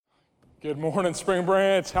Good morning, Spring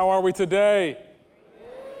Branch. How are we today?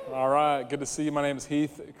 All right, good to see you. My name is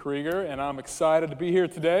Heath Krieger, and I'm excited to be here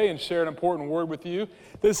today and share an important word with you.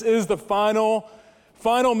 This is the final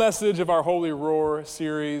message of our Holy Roar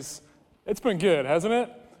series. It's been good, hasn't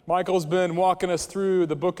it? Michael's been walking us through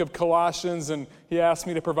the book of Colossians, and he asked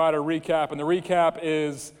me to provide a recap, and the recap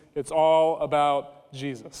is it's all about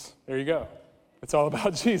Jesus. There you go. It's all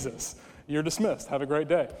about Jesus. You're dismissed. Have a great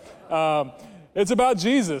day. It's about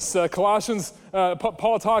Jesus. Colossians,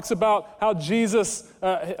 Paul talks about how Jesus,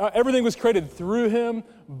 everything was created through him,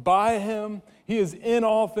 by him. He is in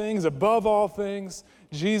all things, above all things.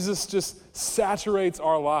 Jesus just saturates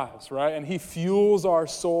our lives, right? And he fuels our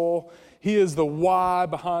soul. He is the why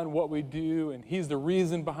behind what we do, and he's the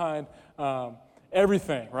reason behind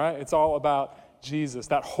everything, right? It's all about Jesus,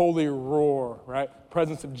 that holy roar, right?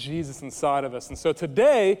 Presence of Jesus inside of us. And so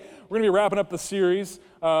today, we're going to be wrapping up the series,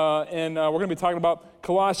 and we're going to be talking about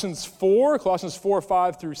Colossians 4,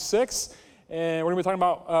 5 through 6, and we're going to be talking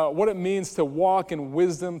about what it means to walk in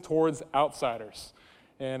wisdom towards outsiders.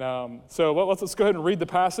 And so let's go ahead and read the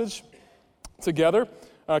passage together.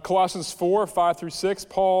 Colossians 4, 5 through 6,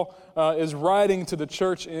 Paul is writing to the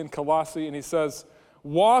church in Colossae, and he says,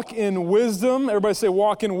 walk in wisdom. Everybody say,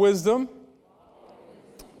 walk in wisdom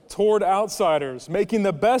toward outsiders, making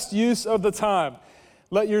the best use of the time.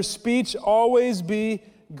 Let your speech always be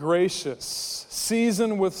gracious,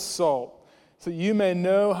 seasoned with salt, so you may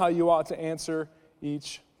know how you ought to answer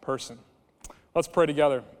each person. Let's pray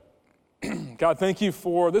together. God, thank you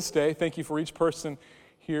for this day. Thank you for each person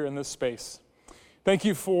here in this space. Thank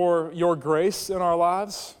you for your grace in our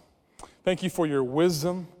lives. Thank you for your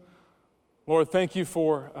wisdom. Lord, thank you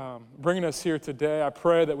for bringing us here today. I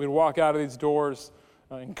pray that we'd walk out of these doors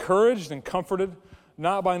encouraged and comforted,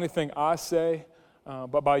 not by anything I say,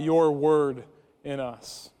 but by your word in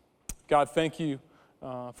us. God, thank you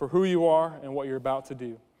for who you are and what you're about to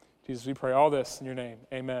do. Jesus, we pray all this in your name.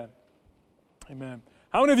 Amen. Amen.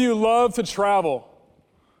 How many of you love to travel?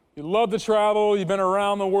 You love to travel. You've been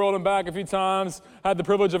around the world and back a few times. I had the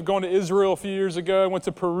privilege of going to Israel a few years ago. I went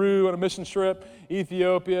to Peru on a mission trip,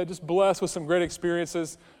 Ethiopia, just blessed with some great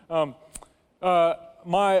experiences.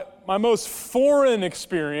 My most foreign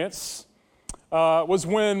experience was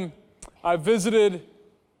when I visited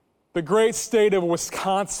the great state of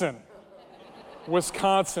Wisconsin.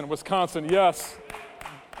 Wisconsin, yes.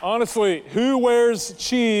 Honestly, who wears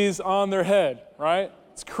cheese on their head, right?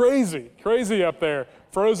 It's crazy up there.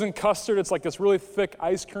 Frozen custard, it's like this really thick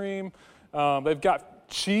ice cream. They've got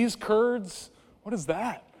cheese curds. What is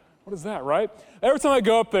that? What is that, right? Every time I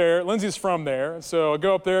go up there, Lindsay's from there, so I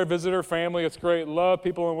go up there, visit her family. It's great. Love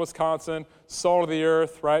people in Wisconsin, salt of the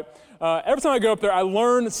earth, right? Every time I go up there, I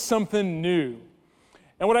learn something new.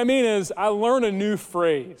 And what I mean is I learn a new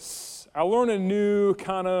phrase. I learn a new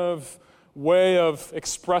kind of way of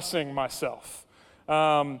expressing myself.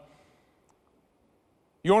 You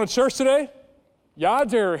going to church today? Ja,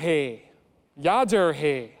 der Hey. Ja, der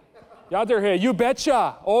Hey. Ja, der Hey. You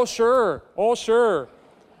betcha. Oh, sure. Oh, sure.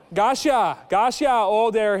 Gasha,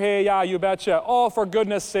 oh there, hey, yeah, you betcha. Oh, for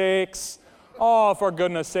goodness sakes. Oh, for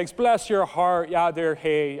goodness sakes. Bless your heart, yeah, there,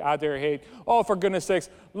 hey, yeah, there, hey. Oh, for goodness sakes.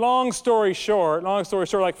 Long story short,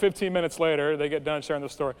 like 15 minutes later, they get done sharing the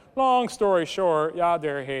story. Long story short, yeah,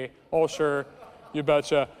 there, hey. Oh, sure, you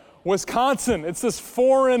betcha. Wisconsin, it's this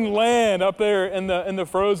foreign land up there in the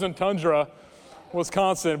frozen tundra,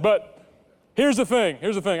 Wisconsin. But here's the thing.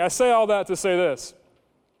 I say all that to say this.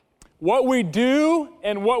 What we do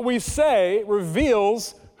and what we say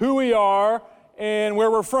reveals who we are and where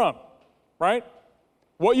we're from, right?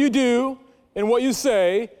 What you do and what you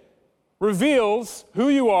say reveals who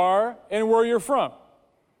you are and where you're from,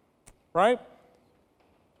 right?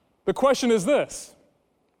 The question is this: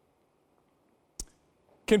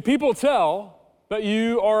 can people tell that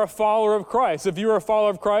you are a follower of Christ? If you're a follower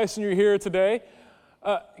of Christ and you're here today,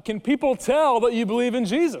 can people tell that you believe in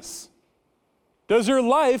Jesus? Does your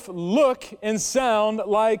life look and sound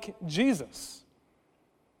like Jesus?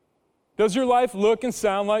 Does your life look and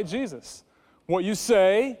sound like Jesus? What you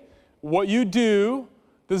say, what you do,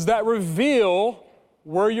 does that reveal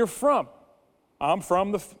where you're from? I'm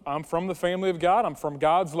from the family of God. I'm from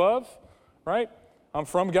God's love, right? I'm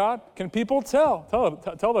from God. Can people tell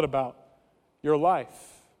that about your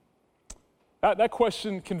life? That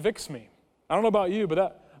question convicts me. I don't know about you,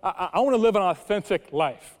 but I want to live an authentic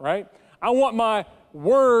life, right? I want my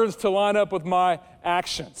words to line up with my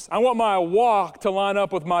actions. I want my walk to line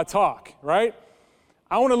up with my talk, right?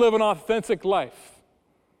 I want to live an authentic life.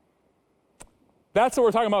 That's what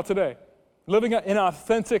we're talking about today. Living an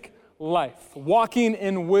authentic life, walking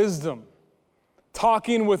in wisdom,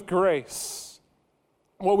 talking with grace.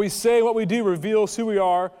 What we say, what we do reveals who we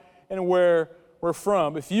are and where we're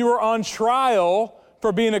from. If you are on trial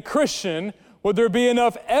for being a Christian, would there be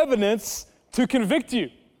enough evidence to convict you?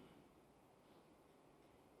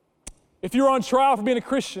 If you're on trial for being a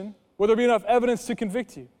Christian, will there be enough evidence to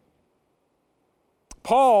convict you?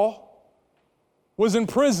 Paul was in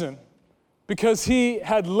prison because he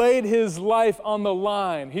had laid his life on the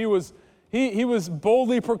line. He was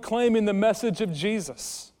boldly proclaiming the message of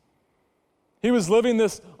Jesus. He was living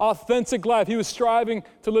this authentic life. He was striving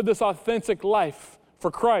to live this authentic life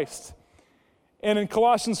for Christ. And in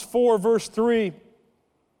Colossians 4, verse 3,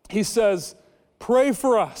 he says, "Pray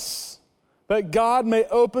for us, that God may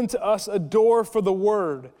open to us a door for the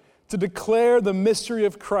word, to declare the mystery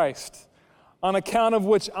of Christ, on account of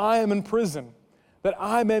which I am in prison, that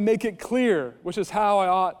I may make it clear, which is how I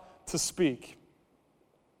ought to speak."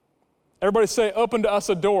 Everybody say, "Open to us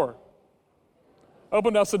a door."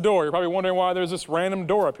 Open to us a door. You're probably wondering why there's this random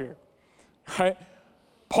door up here, right?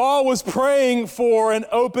 Paul was praying for an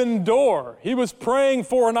open door. He was praying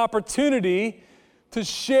for an opportunity to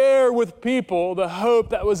share with people the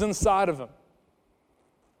hope that was inside of him.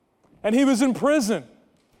 And he was in prison.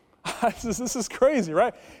 This is crazy,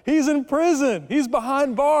 right? He's in prison. He's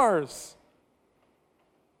behind bars.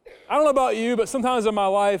 I don't know about you, but sometimes in my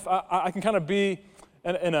life, I can kind of be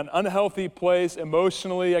in an unhealthy place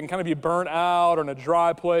emotionally. I can kind of be burnt out or in a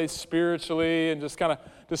dry place spiritually and just kind of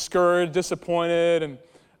discouraged, disappointed,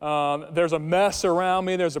 and there's a mess around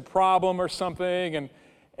me, there's a problem or something,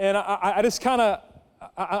 and I just kind of,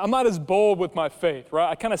 I'm not as bold with my faith, right?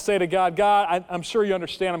 I kind of say to God, I'm sure you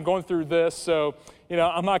understand I'm going through this, so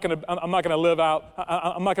I'm not gonna live out.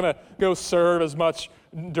 I'm not gonna go serve as much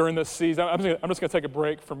during this season. I'm just gonna take a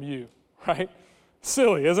break from you, right?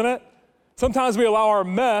 Silly, isn't it? Sometimes we allow our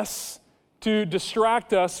mess to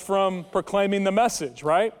distract us from proclaiming the message,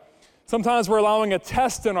 right? Sometimes we're allowing a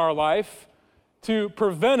test in our life to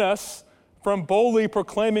prevent us from boldly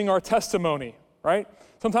proclaiming our testimony, right?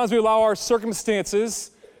 Sometimes we allow our circumstances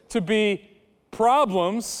to be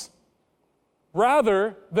problems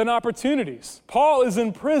rather than opportunities. Paul is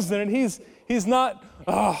in prison, and he's not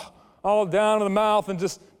all down in the mouth and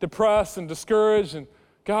just depressed and discouraged and,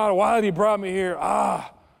 God, why did he brought me here?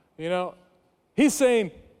 He's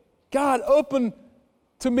saying, God, open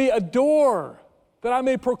to me a door that I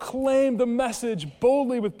may proclaim the message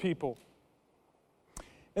boldly with people.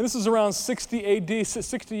 And this is around 60 AD,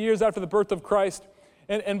 60 years after the birth of Christ.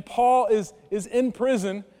 And Paul is in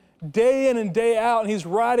prison day in and day out, and he's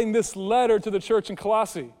writing this letter to the church in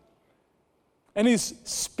Colossae. And he's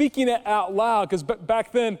speaking it out loud, because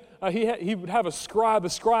back then he would have a scribe. The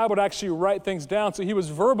scribe would actually write things down, so he was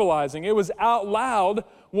verbalizing. It was out loud.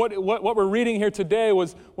 What we're reading here today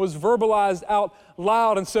was verbalized out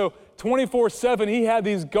loud. And so 24/7, he had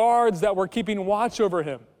these guards that were keeping watch over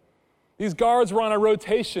him. These guards were on a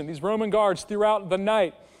rotation, these Roman guards throughout the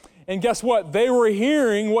night. And guess what? They were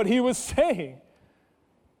hearing what he was saying.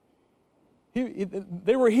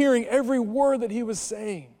 They were hearing every word that he was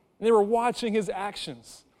saying. And they were watching his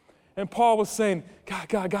actions. And Paul was saying,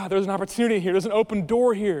 God, there's an opportunity here. There's an open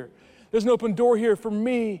door here. There's an open door here for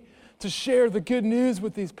me to share the good news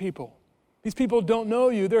with these people. These people don't know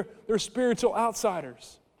you. They're spiritual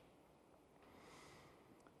outsiders.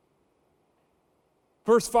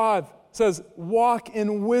 Verse 5 says, walk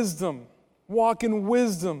in wisdom. Walk in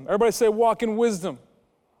wisdom. Everybody say, walk in wisdom.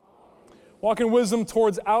 Walk in wisdom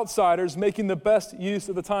towards outsiders, making the best use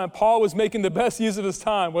of the time. Paul was making the best use of his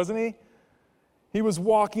time, wasn't he? He was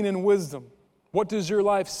walking in wisdom. What does your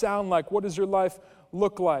life sound like? What does your life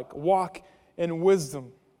look like? Walk in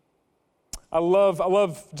wisdom. I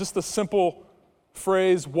love just the simple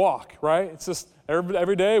phrase walk, right? It's just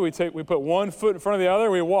every day we put one foot in front of the other,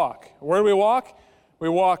 we walk. Where do we walk? We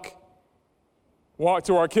walk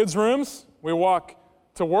to our kids' rooms. We walk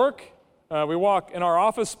to work. We walk in our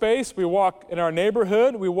office space. We walk in our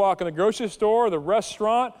neighborhood. We walk in the grocery store, the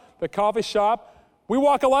restaurant, the coffee shop. We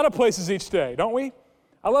walk a lot of places each day, don't we?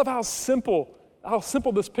 I love how simple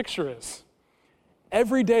this picture is.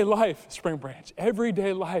 Everyday life, Spring Branch,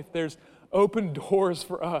 everyday life, there's open doors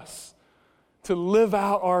for us to live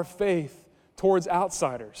out our faith towards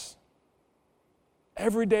outsiders.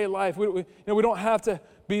 Everyday life. We don't have to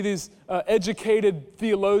be these educated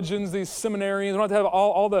theologians, these seminarians. We don't have to have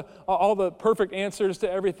all the perfect answers to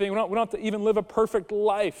everything. We don't have to even live a perfect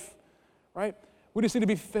life, right? We just need to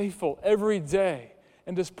be faithful every day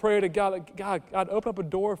and just pray to God, God, open up a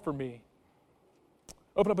door for me.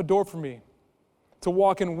 Open up a door for me to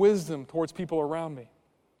walk in wisdom towards people around me.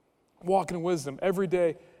 Walk in wisdom every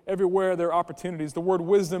day, everywhere there are opportunities. The word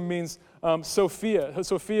wisdom means Sophia.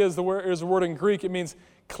 Sophia is the word in Greek. It means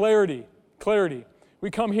clarity. We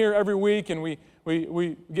come here every week and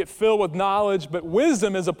we get filled with knowledge, but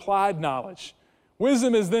wisdom is applied knowledge.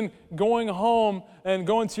 Wisdom is then going home and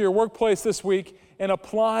going to your workplace this week and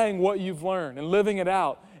applying what you've learned and living it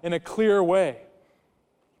out in a clear way.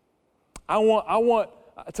 I want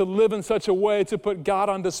to live in such a way to put God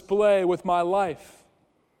on display with my life.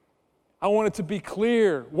 I want it to be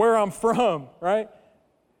clear where I'm from, right?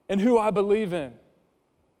 And who I believe in.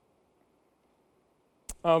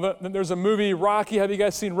 There's a movie, Rocky. Have you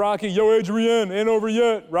guys seen Rocky? Yo, Adrian, ain't over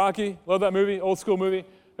yet. Rocky, love that movie, old school movie.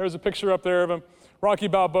 There's a picture up there of him. Rocky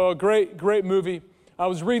Balboa, great movie. I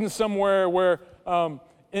was reading somewhere where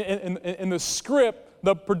in the script,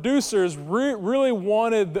 the producers really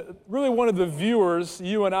wanted the viewers,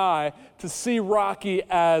 you and I, to see Rocky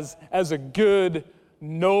as a good,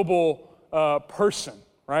 noble person,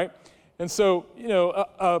 right? And so,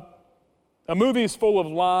 a movie is full of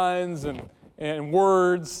lines and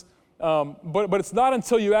words, but it's not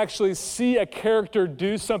until you actually see a character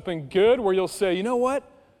do something good where you'll say, you know what?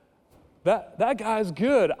 That guy's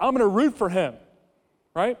good. I'm going to root for him,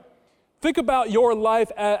 right? Think about your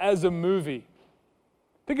life as a movie.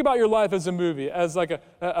 Think about your life as a movie, as like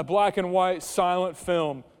a black and white silent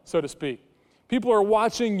film, so to speak. People are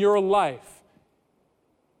watching your life.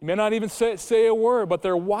 You may not even say a word, but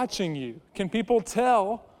they're watching you. Can people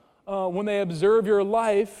tell when they observe your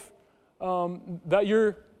life that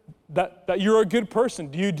you're a good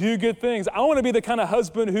person? Do you do good things? I want to be the kind of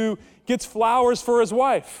husband who gets flowers for his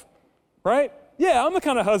wife, right? Yeah, I'm the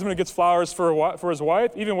kind of husband who gets flowers for his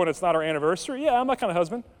wife, even when it's not our anniversary. Yeah, I'm that kind of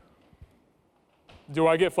husband. Do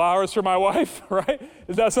I get flowers for my wife, right?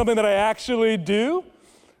 Is that something that I actually do,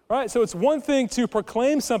 right? So it's one thing to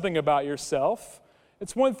proclaim something about yourself.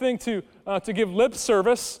 It's one thing to give lip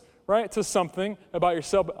service, right, to something about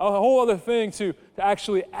yourself. But a whole other thing to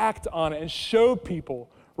actually act on it and show people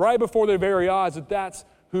right before their very eyes that that's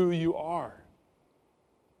who you are.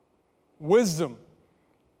 Wisdom.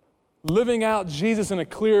 Living out Jesus in a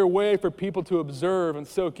clear way for people to observe and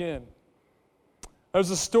soak in. There's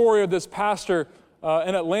a story of this pastor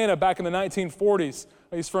in Atlanta back in the 1940s.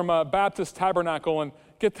 He's from Baptist Tabernacle, and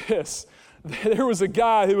get this, there was a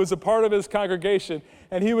guy who was a part of his congregation,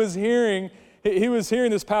 and he was hearing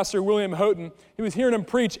this pastor, William Houghton. He was hearing him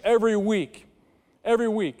preach every week.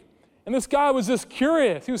 And this guy was just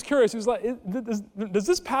curious. He was curious. He was like, does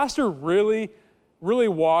this pastor really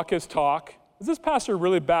walk his talk? Does this pastor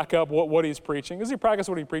really back up what he's preaching? Does he practice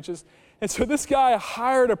what he preaches? And so this guy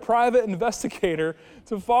hired a private investigator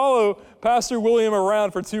to follow Pastor William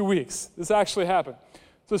around for 2 weeks. This actually happened.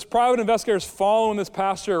 So this private investigator is following this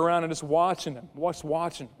pastor around and just watching him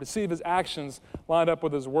to see if his actions lined up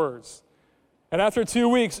with his words. And after 2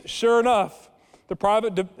 weeks, sure enough, the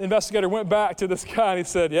private investigator went back to this guy and he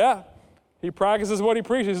said, yeah, he practices what he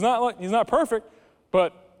preaches. He's not perfect,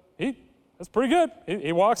 but that's pretty good.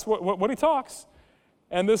 He walks what he talks.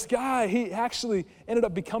 And this guy, he actually ended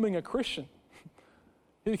up becoming a Christian.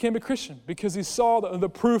 He became a Christian because he saw the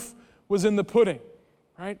proof was in the pudding,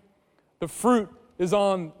 right? The fruit is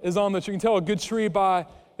on the tree. You can tell a good tree by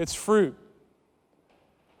its fruit.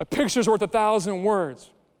 A picture's worth 1,000 words,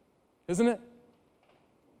 isn't it?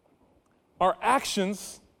 Our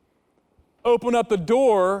actions open up the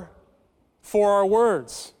door for our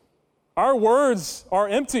words. Our words are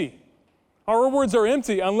empty. Our words are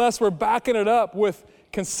empty unless we're backing it up with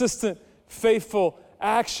consistent, faithful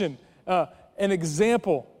action, an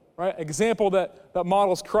example, right? Example that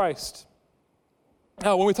models Christ.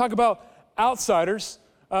 Now, when we talk about outsiders,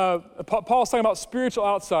 Paul's talking about spiritual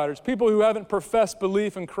outsiders, people who haven't professed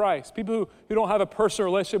belief in Christ, people who don't have a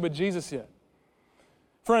personal relationship with Jesus yet.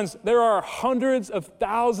 Friends, there are hundreds of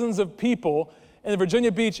thousands of people in the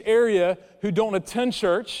Virginia Beach area who don't attend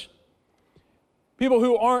church. People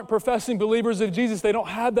who aren't professing believers of Jesus, they don't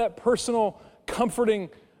have that personal,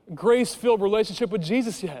 comforting, grace-filled relationship with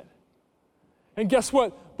Jesus yet. And guess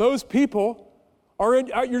what? Those people are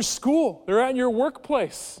at your school. They're at your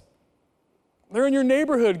workplace. They're in your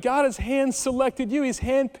neighborhood. God has hand-selected you. He's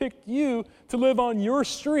hand-picked you to live on your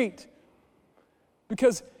street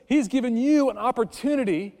because He's given you an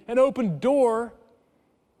opportunity, an open door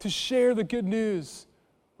to share the good news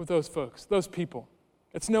with those folks, those people.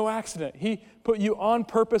 It's no accident. He put you on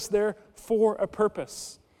purpose there for a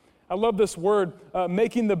purpose. I love this word,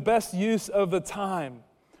 making the best use of the time.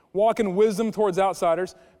 Walk in wisdom towards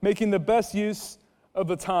outsiders, making the best use of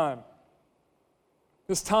the time.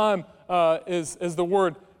 This time is the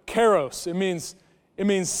word kairos. It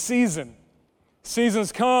means season.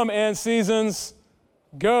 Seasons come and seasons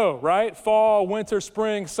go, right? Fall, winter,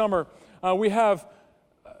 spring, summer. We have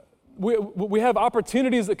We have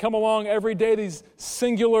opportunities that come along every day, these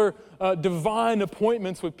singular divine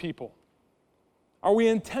appointments with people. Are we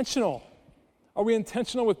intentional? Are we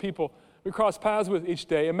intentional with people we cross paths with each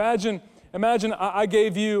day? Imagine I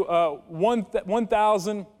gave you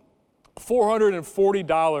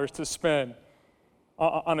 $1,440 to spend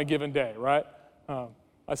on a given day, right?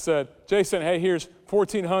 I said, Jason, hey, here's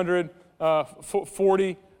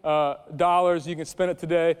 $1,440. You can spend it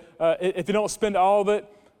today. If you don't spend all of it,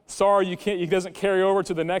 sorry, you can't. It doesn't carry over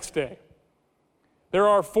to the next day. There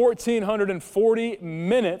are 1,440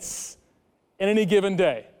 minutes in any given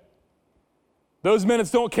day. Those minutes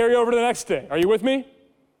don't carry over to the next day. Are you with me?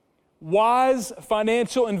 Wise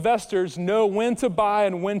financial investors know when to buy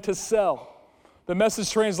and when to sell. The Message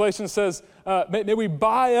translation says, may we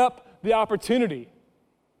buy up the opportunity.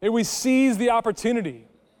 May we seize the opportunity.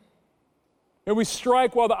 May we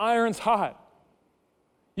strike while the iron's hot.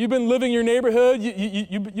 You've been living your neighborhood.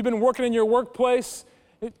 You've been working in your workplace.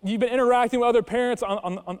 You've been interacting with other parents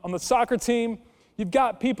on the soccer team. You've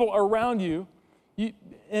got people around you,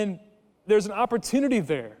 and there's an opportunity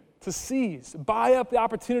there to seize. Buy up the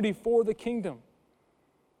opportunity for the kingdom.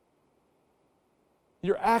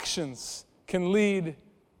 Your actions can lead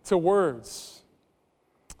to words.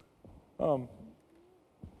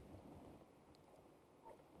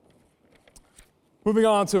 Moving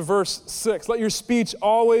on to verse 6. Let your speech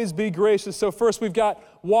always be gracious. So first we've got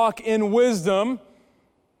walk in wisdom.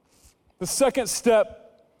 The second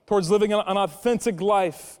step towards living an authentic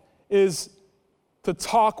life is to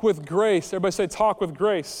talk with grace. Everybody say talk with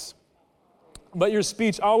grace. Let your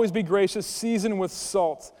speech always be gracious, seasoned with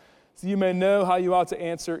salt, so you may know how you ought to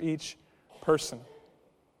answer each person.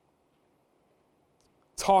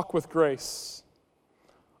 Talk with grace.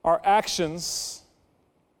 Our actions,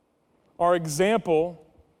 our example,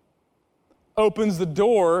 opens the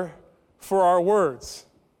door for our words.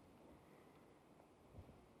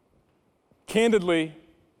 Candidly,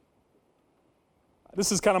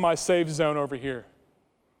 this is kind of my safe zone over here,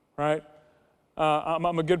 right?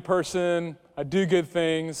 I'm a good person. I do good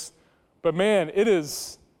things. But man,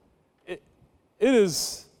 it's a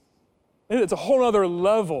whole other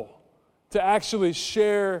level to actually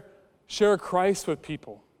share Christ with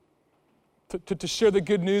people, to share the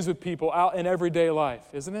good news with people out in everyday life,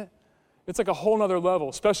 isn't it? It's like a whole other level,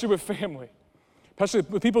 especially with family, especially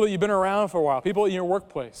with people that you've been around for a while, people in your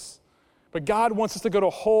workplace. But God wants us to go to a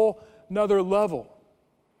whole nother level.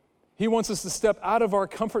 He wants us to step out of our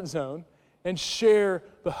comfort zone and share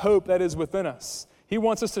the hope that is within us. He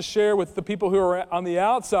wants us to share with the people who are on the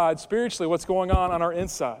outside spiritually what's going on our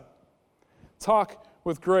inside. Talk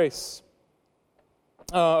with grace.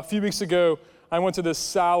 A few weeks ago, I went to this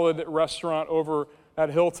salad restaurant over at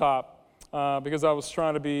Hilltop because I was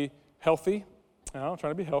trying to be healthy.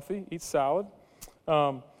 Eat salad.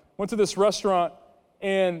 Went to this restaurant,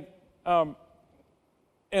 and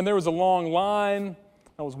there was a long line.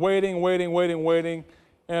 I was waiting.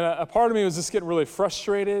 And a part of me was just getting really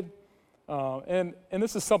frustrated. And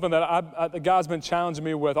this is something that God's been challenging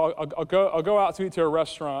me with. I'll go out to eat to a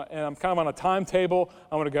restaurant, and I'm kind of on a timetable.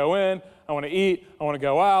 I want to go in, I want to eat, I want to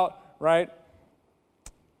go out, right?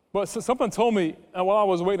 But so something told me while I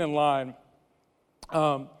was waiting in line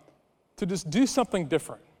to just do something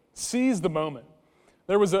different. Seize the moment.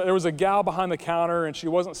 There was a gal behind the counter, and she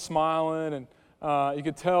wasn't smiling, and you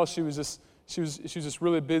could tell she was just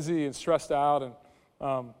really busy and stressed out. And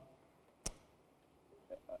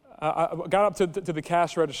I got up to the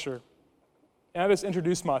cash register, and I just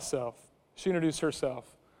introduced myself. She introduced herself.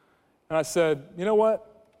 And I said, you know what?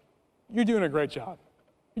 You're doing a great job.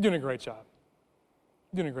 You're doing a great job.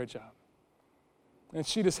 You're doing a great job. And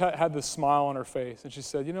she just had this smile on her face, and she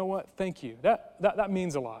said, you know what? Thank you. That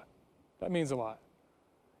means a lot. That means a lot.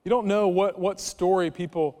 You don't know what story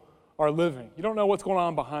people are living. You don't know what's going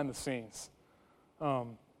on behind the scenes. I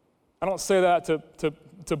don't say that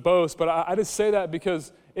to boast, but I just say that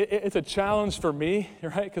because it's a challenge for me,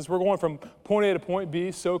 right? Because we're going from point A to point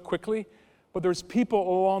B so quickly, but there's people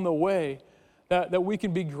along the way that we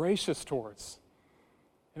can be gracious towards.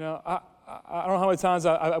 You know, I don't know how many times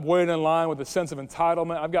I've waited in line with a sense of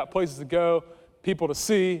entitlement. I've got places to go, people to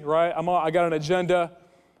see, right? I got an agenda.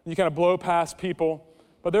 You kind of blow past people.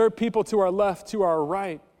 But there are people to our left, to our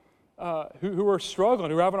right, who are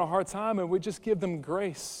struggling, who are having a hard time, and we just give them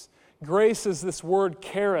grace. Grace is this word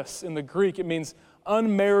charis in the Greek. It means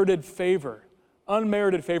unmerited favor.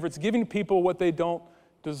 Unmerited favor. It's giving people what they don't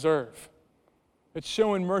deserve. It's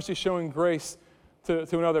showing mercy, showing grace to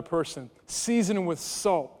another person. Seasoning with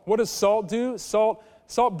salt. What does salt do? Salt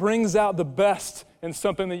brings out the best in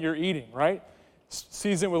something that you're eating, right?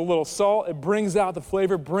 Season it with a little salt. It brings out the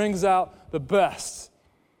flavor, brings out the best.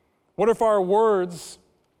 What if our words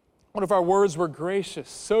were gracious,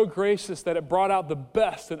 so gracious that it brought out the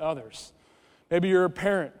best in others? Maybe you're a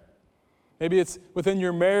parent. Maybe it's within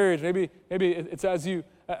your marriage. Maybe it's as you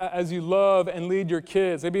love and lead your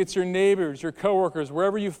kids. Maybe it's your neighbors, your coworkers,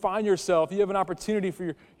 wherever you find yourself. You have an opportunity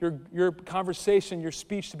for your conversation, your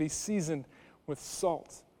speech to be seasoned with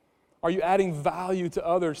salt. Are you adding value to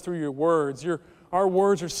others through your words? Our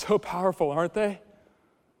words are so powerful, aren't they?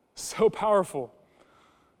 So powerful.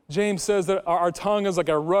 James says that our tongue is like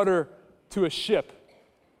a rudder to a ship,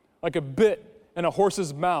 like a bit in a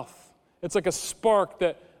horse's mouth. It's like a spark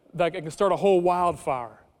that can start a whole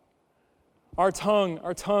wildfire. Our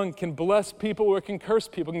tongue can bless people or it can curse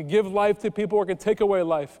people, it can give life to people or it can take away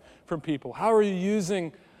life from people. How are you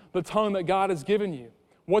using the tongue that God has given you?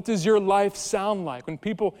 What does your life sound like? When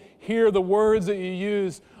people hear the words that you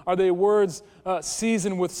use, are they words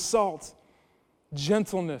seasoned with salt,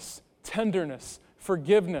 gentleness, tenderness,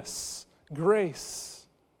 forgiveness, grace?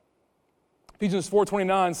 Ephesians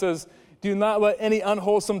 4:29 says, "Do not let any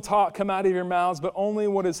unwholesome talk come out of your mouths, but only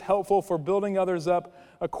what is helpful for building others up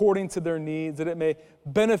according to their needs, that it may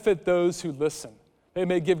benefit those who listen. It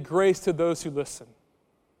may give grace to those who listen."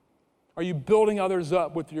 Are you building others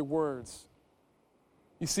up with your words?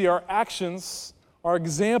 You see, our actions, our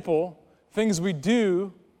example, things we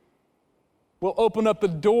do, will open up the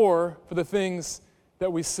door for the things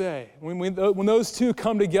that we say. When those two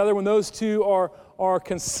come together, when those two are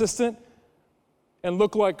consistent and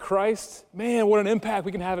look like Christ, man, what an impact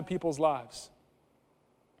we can have in people's lives.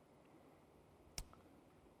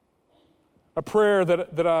 A prayer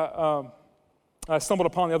that I stumbled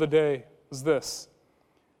upon the other day was this: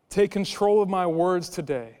 "Take control of my words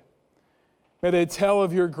today. May they tell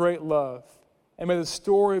of your great love, and may the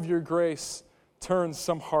story of your grace turn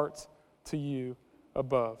some heart to you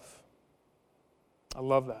above." I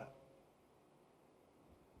love that.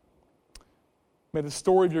 May the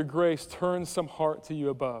story of your grace turn some heart to you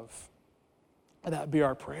above. May that be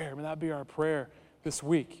our prayer. May that be our prayer this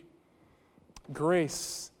week.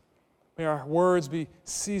 Grace. May our words be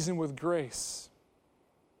seasoned with grace.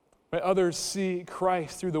 May others see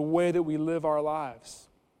Christ through the way that we live our lives.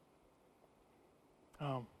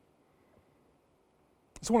 I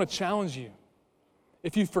just want to challenge you.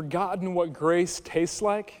 If you've forgotten what grace tastes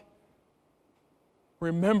like,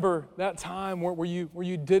 remember that time where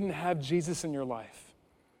you didn't have Jesus in your life.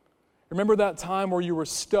 Remember that time where you were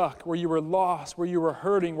stuck, where you were lost, where you were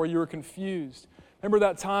hurting, where you were confused. Remember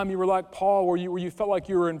that time you were like Paul, where you felt like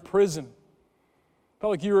you were in prison. Felt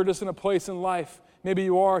like you were just in a place in life. Maybe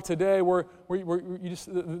you are today where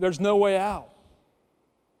there's no way out.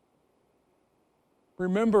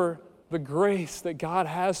 Remember the grace that God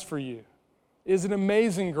has for you. It is an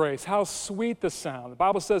amazing grace. How sweet the sound. The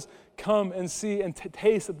Bible says, "Come and see and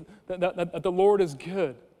taste that the Lord is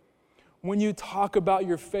good." When you talk about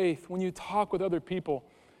your faith, when you talk with other people,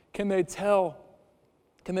 can they tell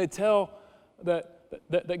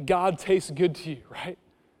that God tastes good to you, right?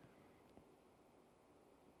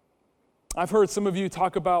 I've heard some of you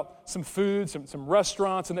talk about some food, some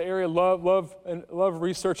restaurants in the area. Love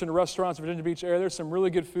research into restaurants in Virginia Beach area. There's some really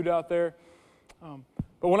good food out there.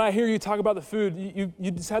 But when I hear you talk about the food,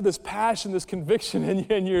 you just have this passion, this conviction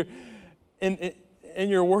in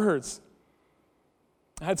your words.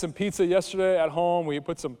 I had some pizza yesterday at home. We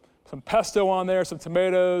put some pesto on there, some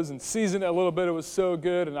tomatoes, and seasoned it a little bit. It was so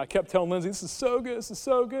good. And I kept telling Lindsay, "This is so good. This is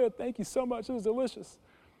so good. Thank you so much. It was delicious."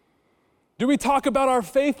 Do we talk about our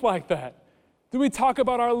faith like that? Do we talk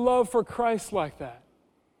about our love for Christ like that?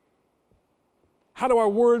 How do our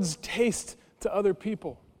words taste to other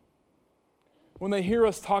people? When they hear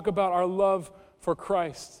us talk about our love for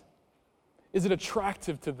Christ, is it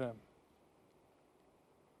attractive to them?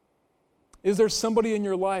 Is there somebody in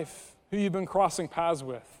your life who you've been crossing paths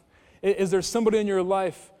with? Is there somebody in your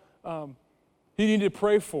life who you need to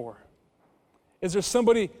pray for? Is there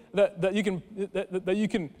somebody that you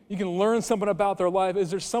can learn something about their life? Is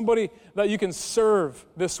there somebody that you can serve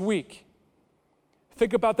this week?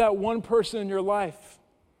 Think about that one person in your life.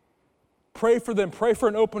 Pray for them. Pray for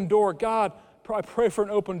an open door. God, I pray for an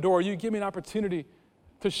open door. You give me an opportunity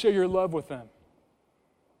to share your love with them.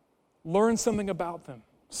 Learn something about them.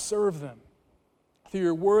 Serve them. Through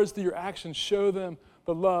your words, through your actions, show them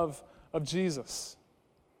the love of Jesus.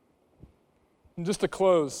 And just to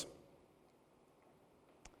close,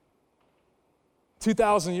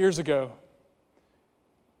 2,000 years ago,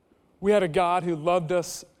 we had a God who loved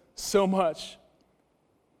us so much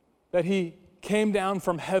that he came down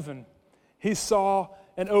from heaven. He saw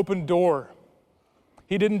an open door.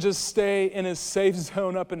 He didn't just stay in his safe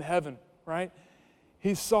zone up in heaven, right?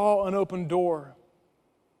 He saw an open door.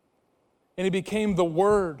 And he became the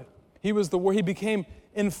Word. He was the Word. He became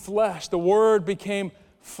in flesh. The Word became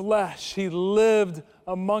flesh. He lived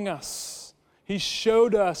among us. He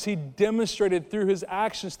showed us. He demonstrated through His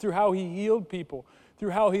actions, through how He healed people,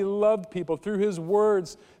 through how He loved people, through His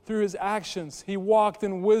words, through His actions. He walked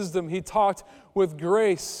in wisdom. He talked with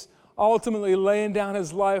grace, ultimately laying down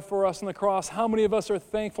His life for us on the cross. How many of us are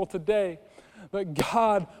thankful today that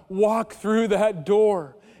God walked through that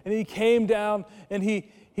door and He came down and He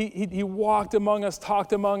walked among us,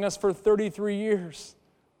 talked among us for 33 years.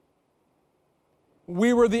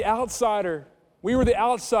 We were the outsider. We were the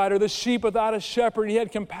outsider, the sheep without a shepherd. He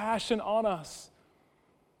had compassion on us.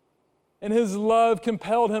 And His love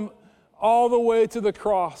compelled Him all the way to the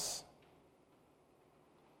cross.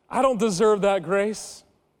 I don't deserve that grace.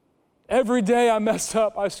 Every day I mess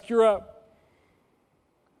up, I screw up.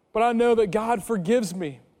 But I know that God forgives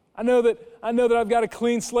me. I know that I've got a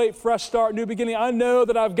clean slate, fresh start, new beginning. I know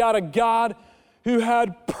that I've got a God who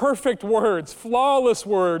had perfect words, flawless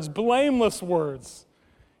words, blameless words.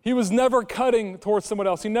 He was never cutting towards someone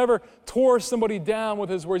else. He never tore somebody down with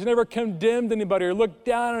His words. He never condemned anybody or looked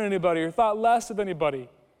down on anybody or thought less of anybody.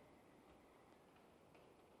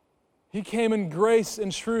 He came in grace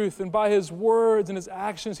and truth, and by His words and His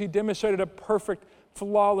actions, He demonstrated a perfect,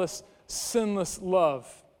 flawless, sinless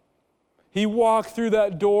love. He walked through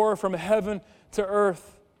that door from heaven to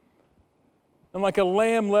earth. And like a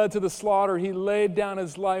lamb led to the slaughter, He laid down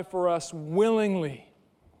His life for us willingly.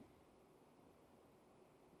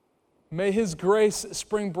 May His grace,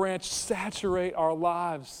 Spring Branch, saturate our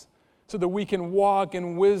lives so that we can walk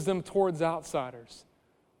in wisdom towards outsiders,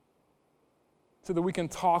 so that we can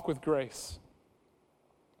talk with grace.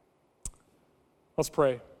 Let's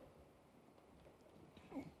pray.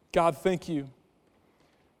 God, thank You.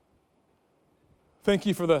 Thank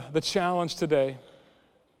You for the challenge today.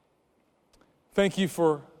 Thank You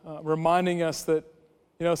for reminding us that,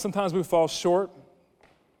 sometimes we fall short.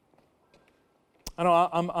 I know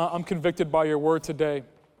I'm convicted by Your word today.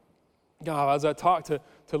 God, as I talk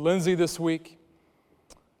to Lindsay this week,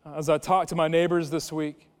 as I talk to my neighbors this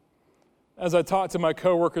week, as I talk to my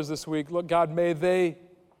coworkers this week, look, God, may they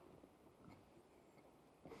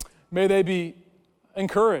be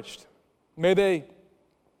encouraged. May they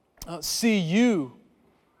see You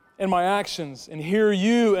in my actions and hear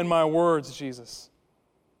You in my words, Jesus.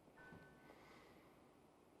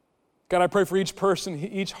 God, I pray for each person,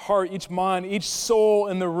 each heart, each mind, each soul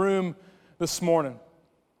in the room this morning.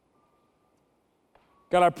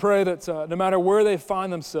 God, I pray that no matter where they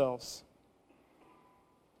find themselves,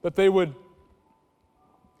 that they would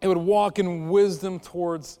walk in wisdom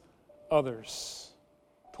towards others,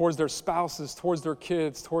 towards their spouses, towards their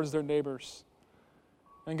kids, towards their neighbors.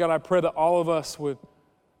 And God, I pray that all of us would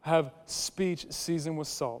have speech seasoned with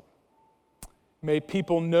salt. May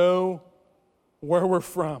people know where we're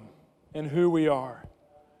from and who we are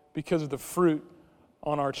because of the fruit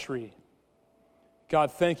on our tree.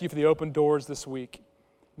 God, thank You for the open doors this week.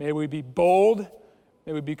 May we be bold,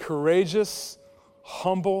 may we be courageous,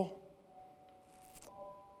 humble.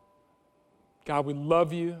 God, we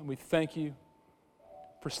love You and we thank You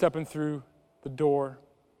for stepping through the door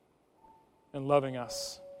and loving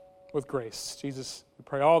us with grace. Jesus, we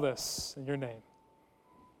pray all this in Your name.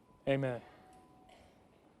 Amen.